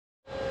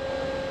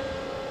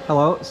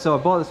Hello, so I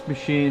bought this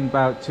machine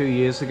about 2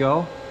 years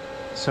ago,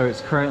 so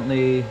it's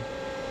currently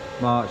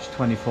March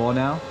 24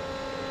 now,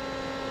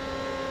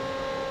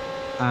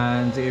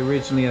 and it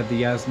originally had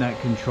the YASNet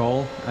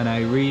control, and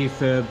I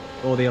refurbed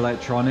all the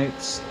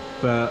electronics,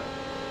 but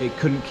it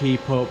couldn't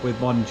keep up with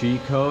modern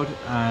G-code,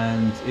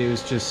 and it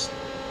was just,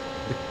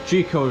 the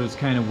G-code was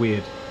kind of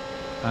weird.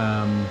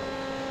 I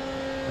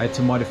had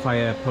to modify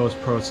a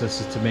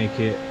post-processor to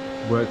make it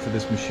work for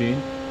this machine,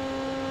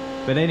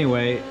 but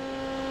anyway,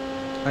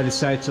 I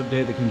decided to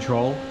update the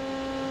control.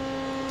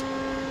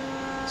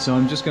 So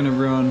I'm just going to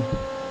run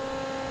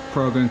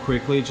program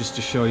quickly just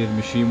to show you the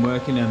machine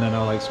working, and then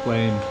I'll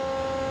explain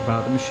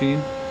about the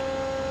machine.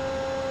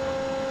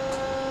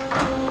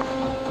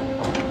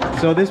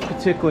 So this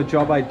particular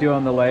job I do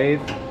on the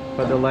lathe,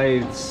 but the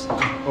lathe's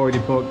already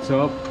booked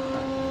up,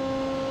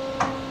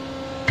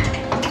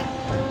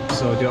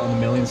 so I'll do it on the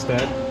mill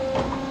instead.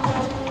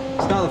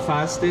 It's not the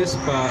fastest,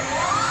 but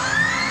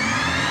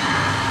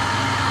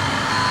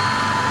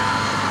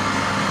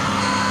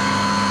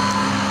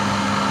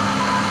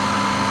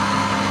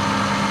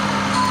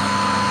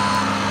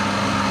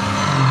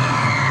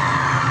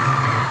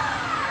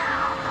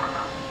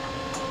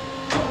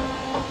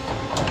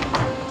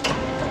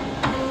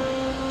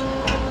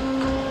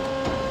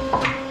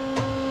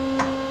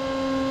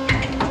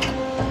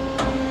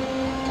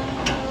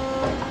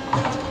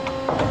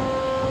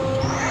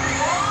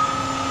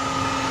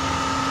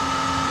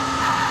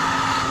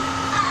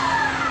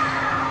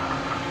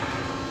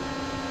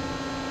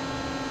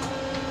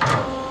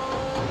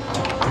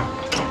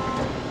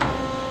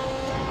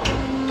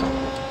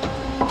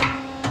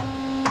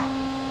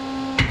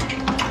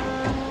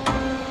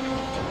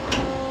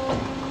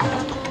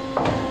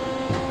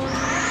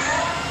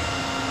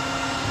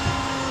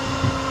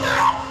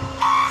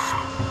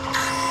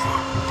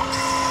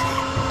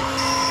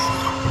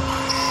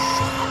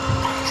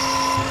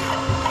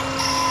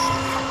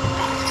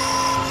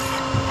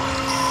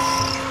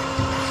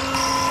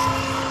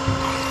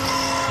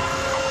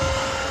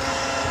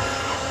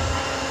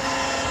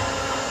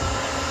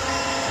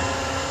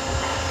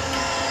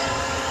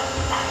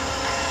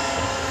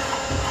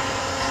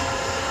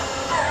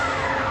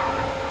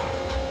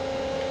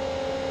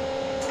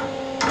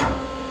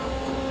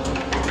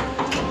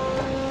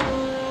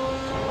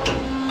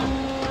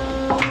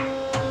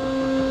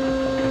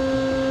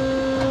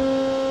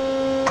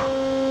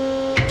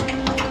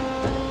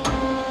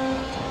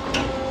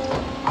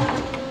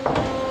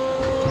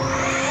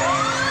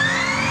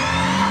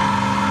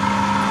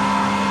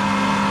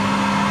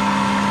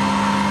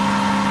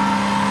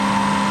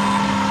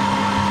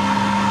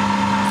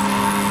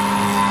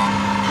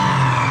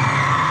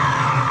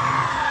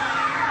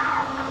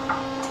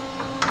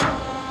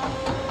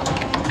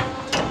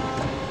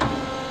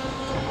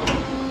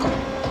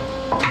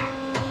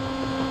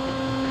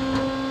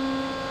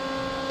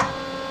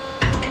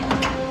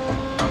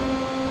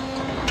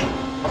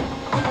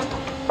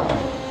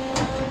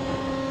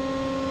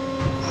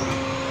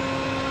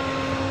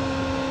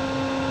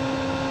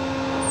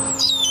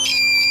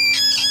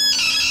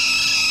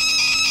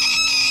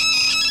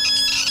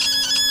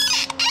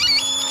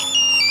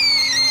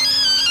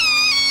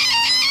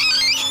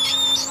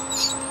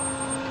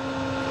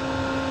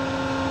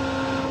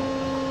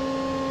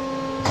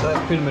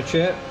that's pretty much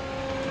it,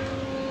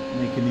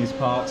 making these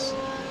parts.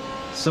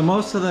 So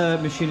most of the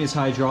machine is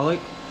hydraulic,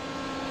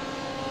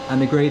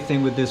 and the great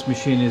thing with this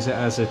machine is it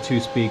has a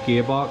 2-speed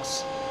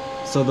gearbox.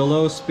 So the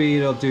low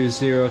speed will do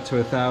 0 to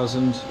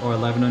 1000 or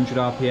 1100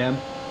 RPM,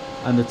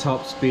 and the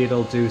top speed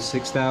will do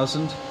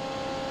 6000.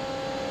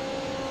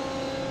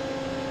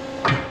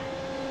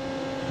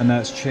 And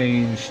that's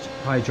changed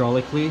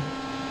hydraulically.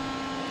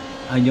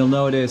 And you'll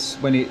notice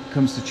when it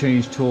comes to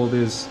change tool,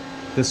 there's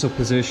this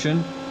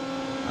position,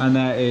 and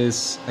that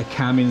is a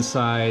cam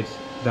inside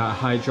that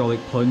hydraulic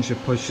plunger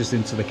pushes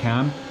into the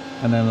cam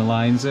and then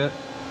aligns it.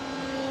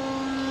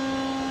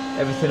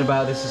 Everything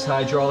about this is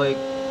hydraulic,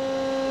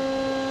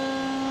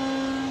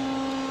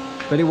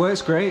 but it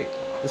works great.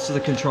 This is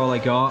the control I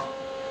got,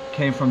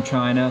 came from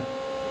China.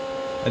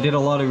 I did a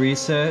lot of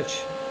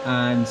research,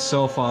 and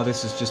so far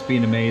this has just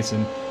been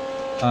amazing.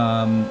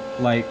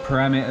 Like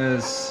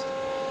parameters,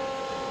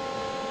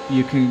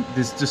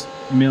 there's just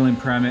a million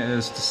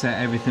parameters to set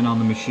everything on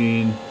the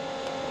machine.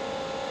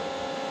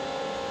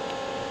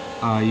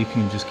 You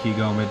can just keep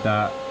going with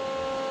that.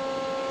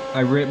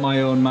 I wrote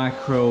my own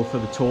macro for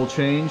the tool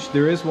change.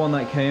 There is one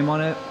that came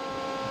on it,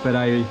 but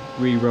I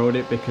rewrote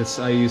it because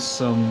I used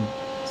some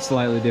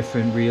slightly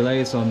different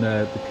relays on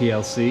the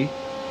PLC.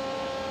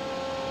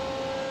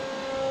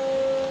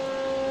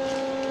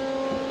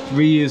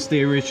 Reused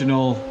the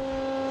original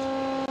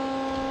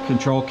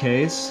control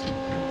case.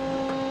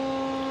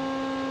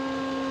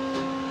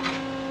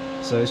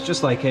 So it's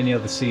just like any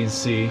other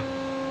CNC.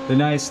 The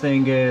nice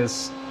thing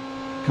is,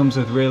 comes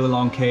with really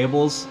long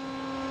cables,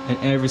 and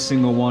every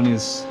single one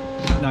is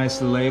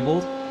nicely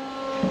labeled.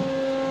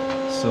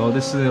 So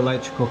this is the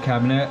electrical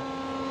cabinet.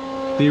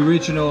 The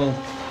original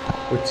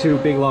with two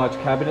big large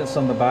cabinets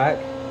on the back,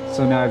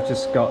 so now I've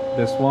just got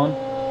this one.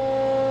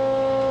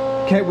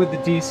 kept with the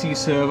DC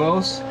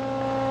servos.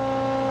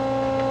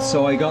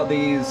 So I got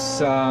these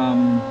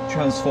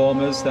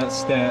transformers that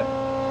step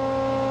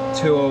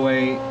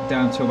 208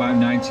 down to about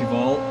 90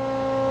 volt.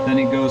 Then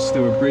it goes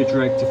through a bridge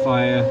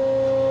rectifier,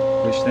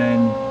 which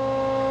then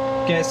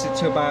gets it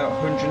to about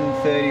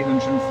 130,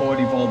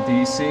 140 volt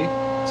DC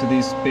to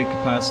these big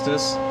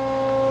capacitors.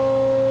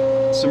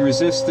 Some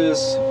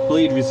resistors,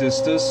 bleed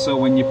resistors, so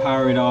when you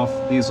power it off,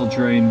 these will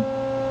drain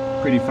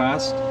pretty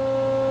fast.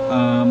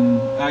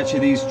 Actually,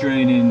 these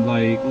drain in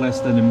like less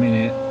than a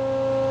minute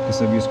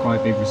because I've used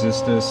quite big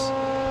resistors.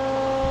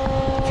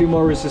 A few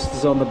more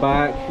resistors on the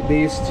back.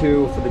 These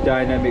two for the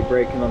dynamic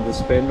braking on the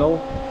spindle,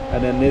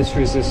 and then this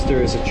resistor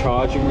is a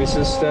charging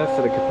resistor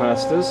for the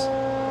capacitors.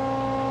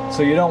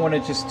 So you don't want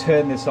to just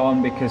turn this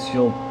on because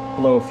you'll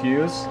blow a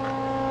fuse.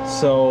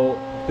 So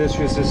this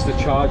resistor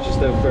charges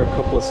them for a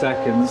couple of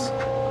seconds,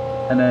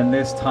 and then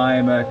this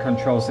timer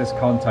controls this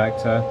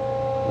contactor,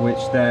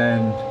 which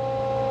then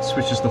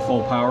switches the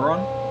full power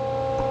on.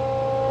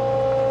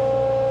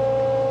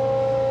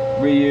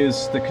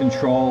 Reuse the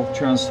control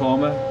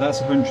transformer. That's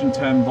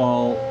 110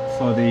 volt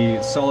for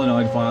the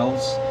solenoid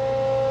valves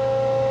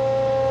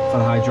for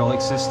the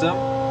hydraulic system.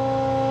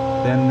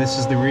 Then this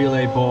is the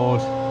relay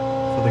board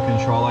for the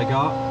control I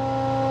got.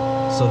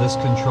 So this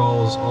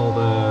controls all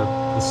the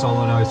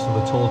solenoids for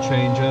the tool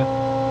changer,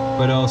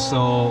 but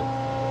also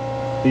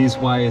these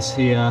wires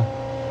here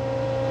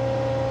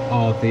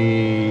are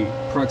the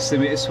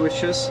proximity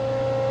switches.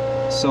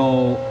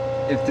 So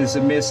if there's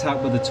a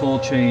mishap with the tool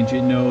change,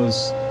 it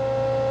knows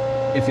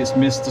if it's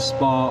missed a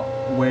spot,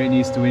 where it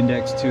needs to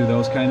index to,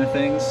 those kind of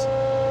things.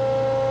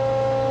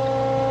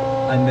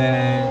 And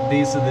then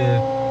these are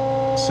the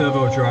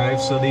servo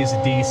drives, so these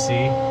are DC.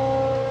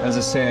 As I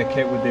say, I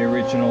kept with the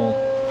original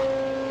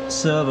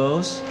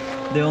servos.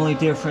 The only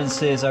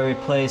difference is I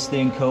replaced the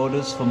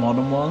encoders for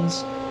modern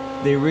ones.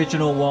 The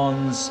original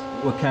ones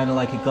were kind of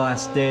like a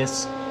glass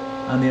disc,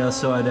 and they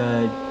also had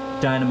a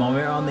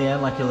dynamometer on the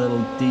end, like a little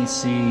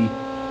DC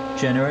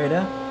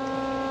generator,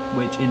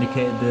 which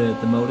indicated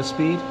the motor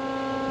speed.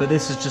 But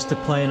this is just a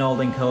plain old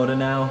encoder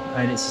now,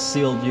 and it's a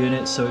sealed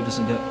unit so it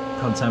doesn't get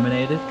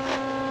contaminated.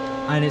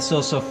 And it's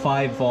also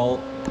 5 volt,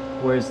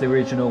 whereas the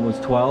original was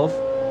 12.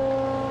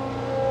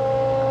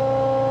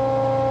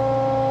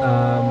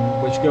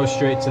 Which goes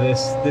straight to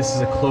this. This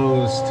is a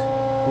closed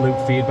loop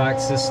feedback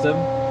system.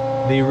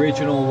 The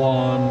original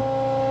one,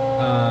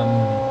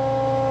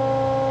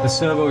 the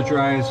servo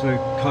drives were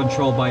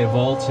controlled by a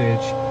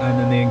voltage, and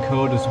then the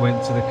encoders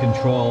went to the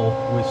control,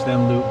 which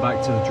then looped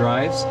back to the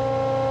drives,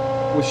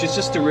 which is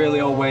just a really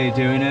old way of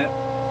doing it,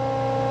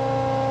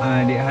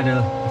 and it had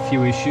a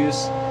few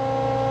issues.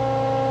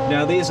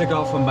 Now these I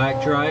got from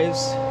Mach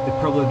drives. They're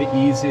probably the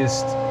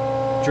easiest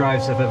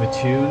drives I've ever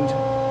tuned.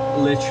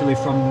 Literally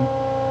from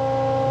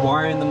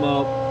wiring them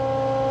up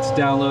to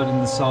downloading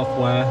the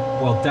software,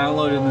 well,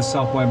 downloading the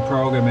software and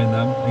programming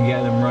them and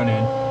getting them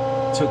running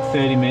took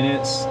 30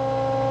 minutes.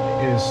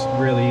 It was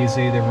really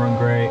easy, they run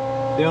great.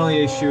 The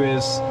only issue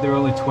is they're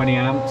only 20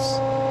 amps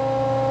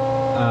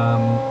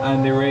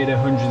and they rate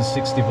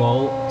 160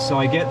 volt, so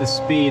I get the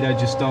speed, I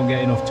just don't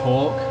get enough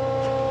torque.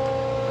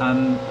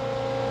 And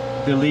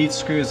the lead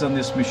screws on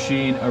this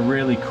machine are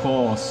really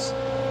coarse,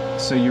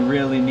 so you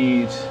really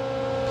need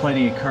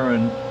plenty of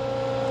current.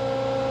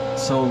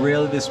 So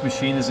really this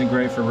machine isn't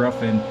great for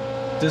roughing.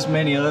 It does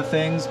many other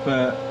things,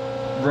 but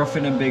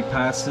roughing in big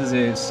passes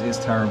is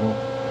terrible.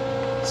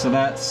 So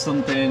that's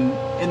something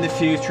in the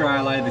future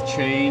I'll either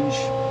change.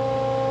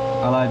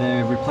 I'll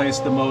either replace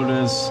the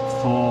motors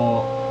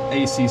for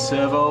AC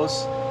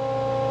servos,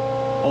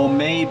 or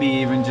maybe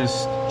even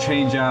just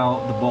change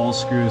out the ball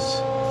screws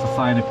for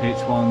finer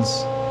pitch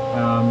ones.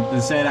 The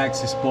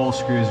Z-axis ball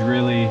screw is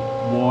really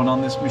worn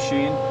on this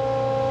machine,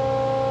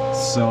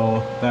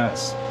 so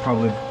that's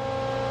probably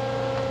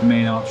the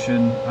main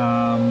option.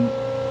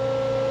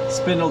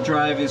 Spindle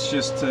drive is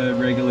just a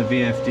regular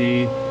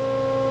VFD.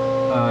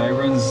 It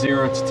runs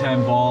 0 to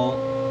 10 volt.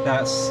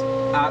 That's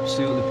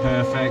absolutely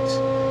perfect.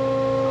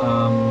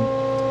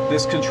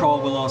 This control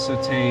will also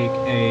take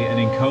an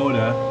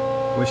encoder,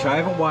 which I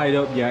haven't wired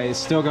up yet. It's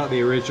still got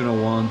the original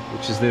one,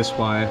 which is this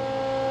wire,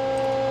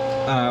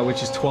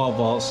 which is 12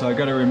 volts. So I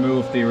got to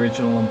remove the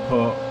original and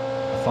put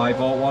a 5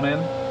 volt one in.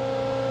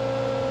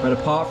 But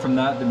apart from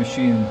that, the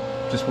machine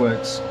just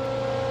works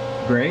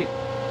great.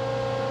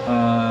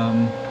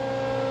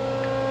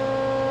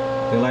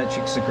 The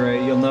electrics are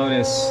great. You'll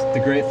notice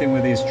the great thing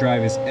with these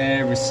drives is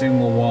every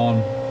single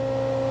one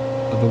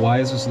of the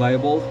wires was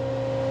labeled,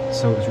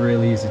 so it was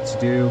really easy to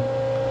do.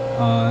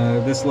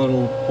 This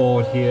little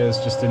board here is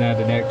just an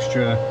added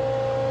extra.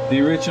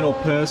 The original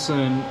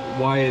person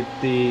wired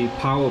the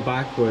power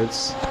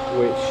backwards,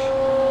 which,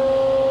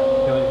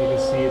 I don't know if you can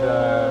see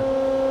the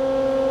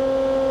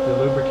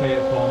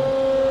lubricator pump.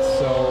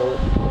 So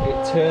it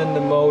turned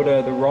the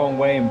motor the wrong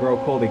way and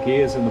broke all the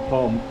gears in the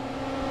pump.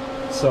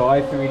 So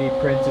I 3D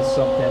printed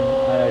something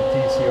and a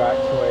DC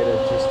actuator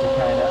just to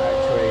kind of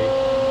actuate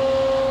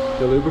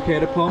the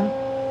lubricator pump.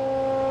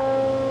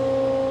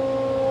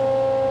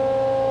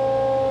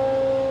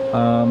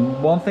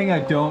 One thing I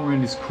don't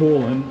run is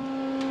coolant.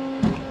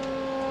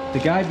 The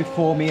guy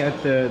before me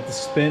had the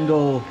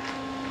spindle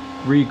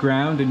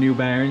reground and new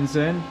bearings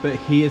in, but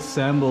he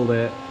assembled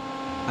it,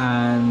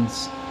 and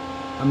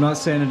I'm not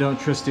saying I don't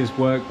trust his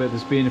work, but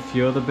there's been a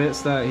few other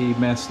bits that he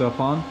messed up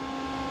on.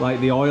 Like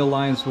the oil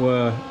lines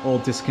were all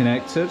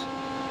disconnected,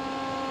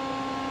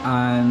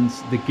 and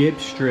the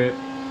Gibbs strip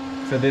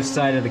for this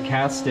side of the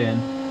casting,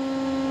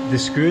 the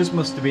screws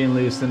must have been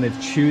loose and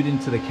they've chewed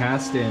into the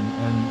casting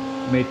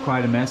and made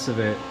quite a mess of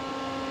it.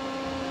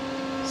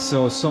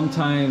 So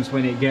sometimes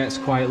when it gets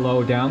quite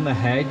low down the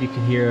head, you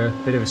can hear a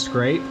bit of a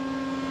scrape.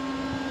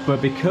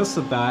 But because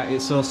of that,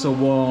 it's also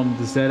worn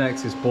the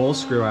Z-axis ball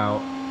screw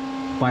out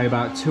by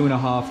about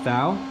 2.5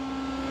 thou.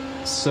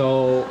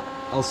 So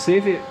I'll see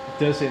if it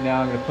does it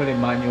now. I'm going to put it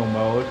in manual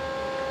mode.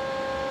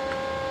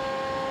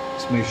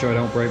 Just make sure I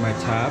don't break my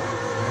tab.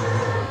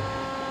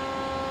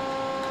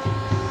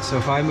 So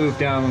if I move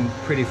down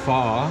pretty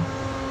far,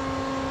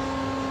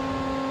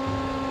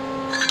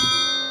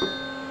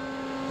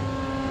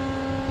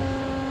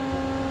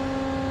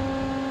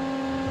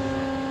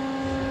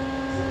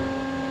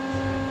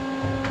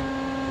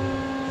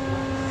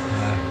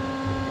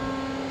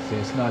 see,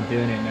 it's not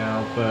doing it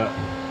now, but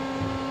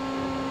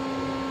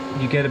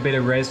you get a bit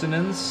of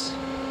resonance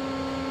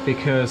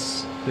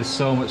because there's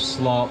so much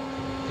slop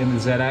in the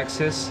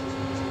Z-axis,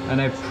 and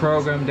I've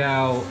programmed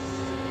out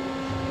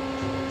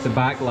the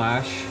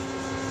backlash.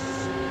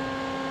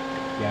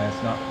 Yeah,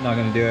 it's not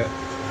going to do it,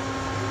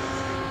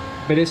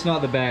 but it's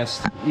not the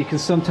best. You can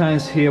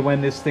sometimes hear when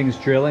this thing's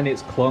drilling,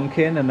 it's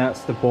clunking, and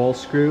that's the ball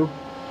screw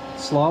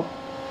slop.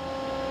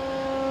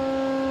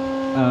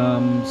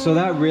 So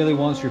that really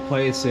wants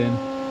replacing.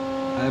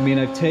 I mean,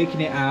 I've taken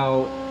it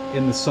out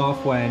in the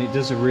software and it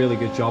does a really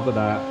good job of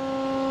that.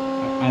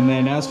 And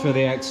then as for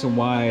the X and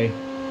Y,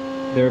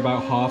 they're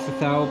about 1/2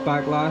 thou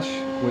backlash,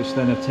 which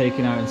then I've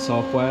taken out in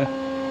software.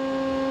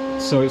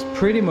 So it's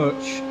pretty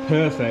much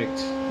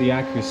perfect, the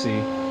accuracy.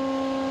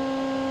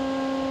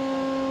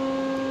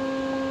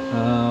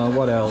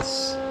 What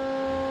else?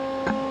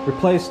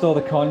 Replaced all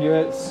the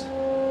conduits.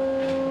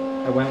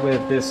 I went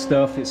with this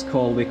stuff, it's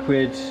called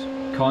liquid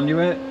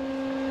conduit,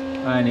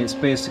 and it's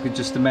basically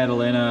just a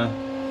metal inner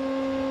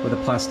with a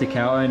plastic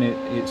outer, and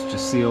it's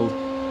just sealed.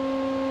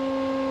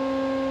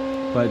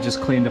 But it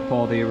just cleaned up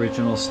all the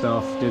original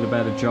stuff, did a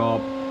better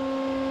job.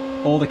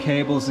 All the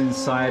cables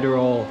inside are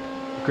all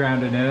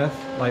ground and earth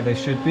like they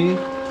should be.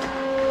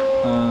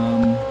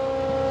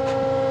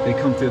 They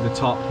come through the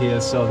top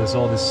here, so there's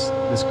all this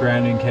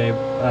grounding cable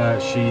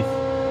sheath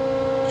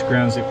which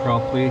grounds it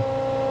properly.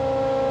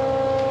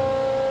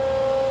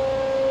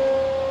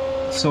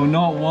 So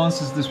not once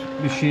has this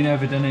machine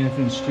ever done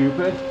anything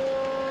stupid,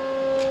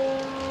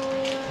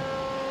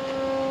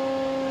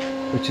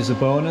 which is a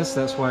bonus.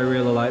 That's why I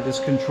really like this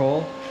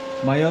control.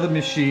 My other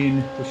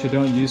machine, which I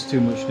don't use too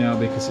much now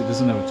because it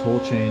doesn't have a tool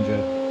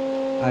changer,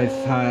 I've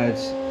had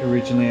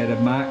originally had a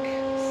Mach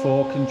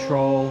 4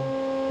 control.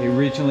 It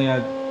originally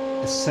had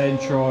a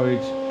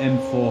Centroid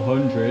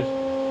M400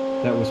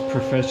 that was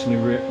professionally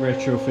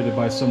retrofitted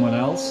by someone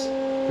else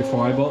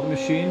before I bought the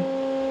machine.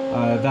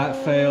 That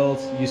failed,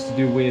 used to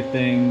do weird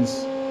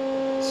things,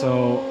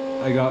 so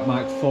I got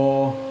Mach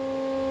 4.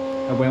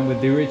 I went with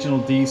the original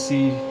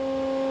DC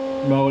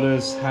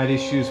motors, had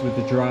issues with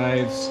the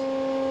drives,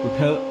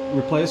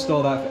 replaced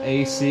all that for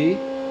AC,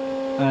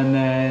 and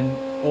then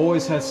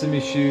always had some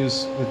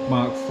issues with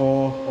Mach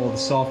 4 or the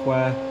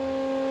software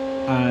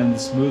and the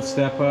smooth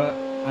stepper,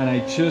 and I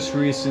just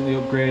recently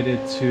upgraded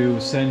to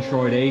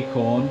Centroid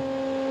Acorn,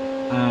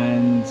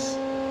 and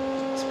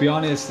to be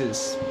honest,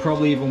 it's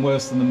probably even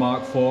worse than the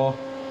Mach 4.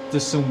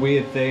 Does some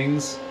weird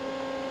things,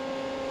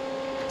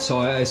 so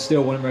I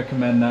still wouldn't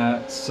recommend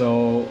that.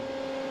 So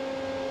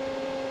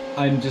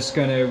I'm just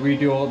going to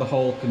redo all the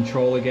whole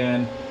control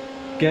again,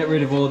 get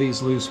rid of all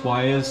these loose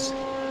wires,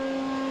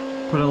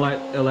 put an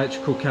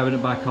electrical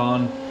cabinet back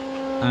on,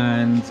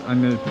 and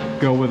I'm going to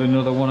go with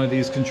another one of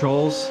these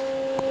controls.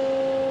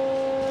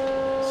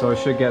 So I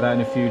should get that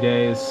in a few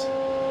days,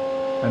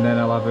 and then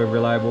I'll have a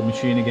reliable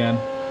machine again.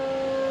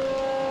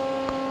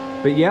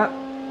 But yeah,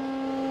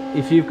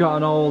 if you've got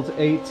an old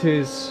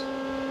 80s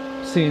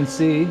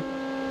CNC,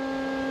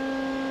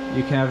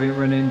 you can have it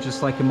running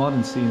just like a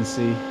modern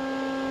CNC.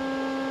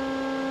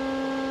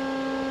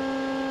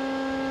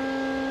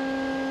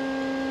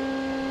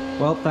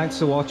 Well, thanks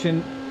for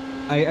watching.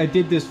 I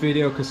did this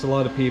video because a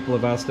lot of people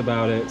have asked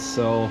about it,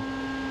 so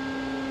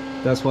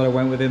that's what I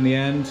went with in the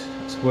end.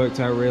 It's worked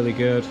out really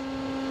good.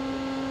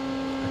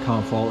 I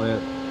can't fault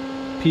it.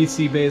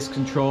 PC based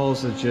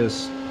controls are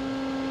just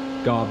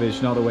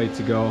garbage, not the way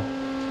to go.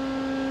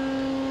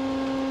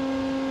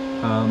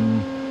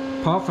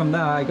 Apart from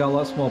that, I got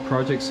lots more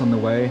projects on the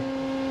way.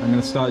 I'm going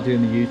to start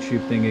doing the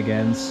YouTube thing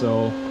again,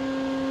 so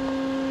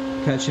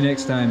catch you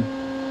next time.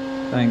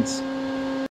 Thanks.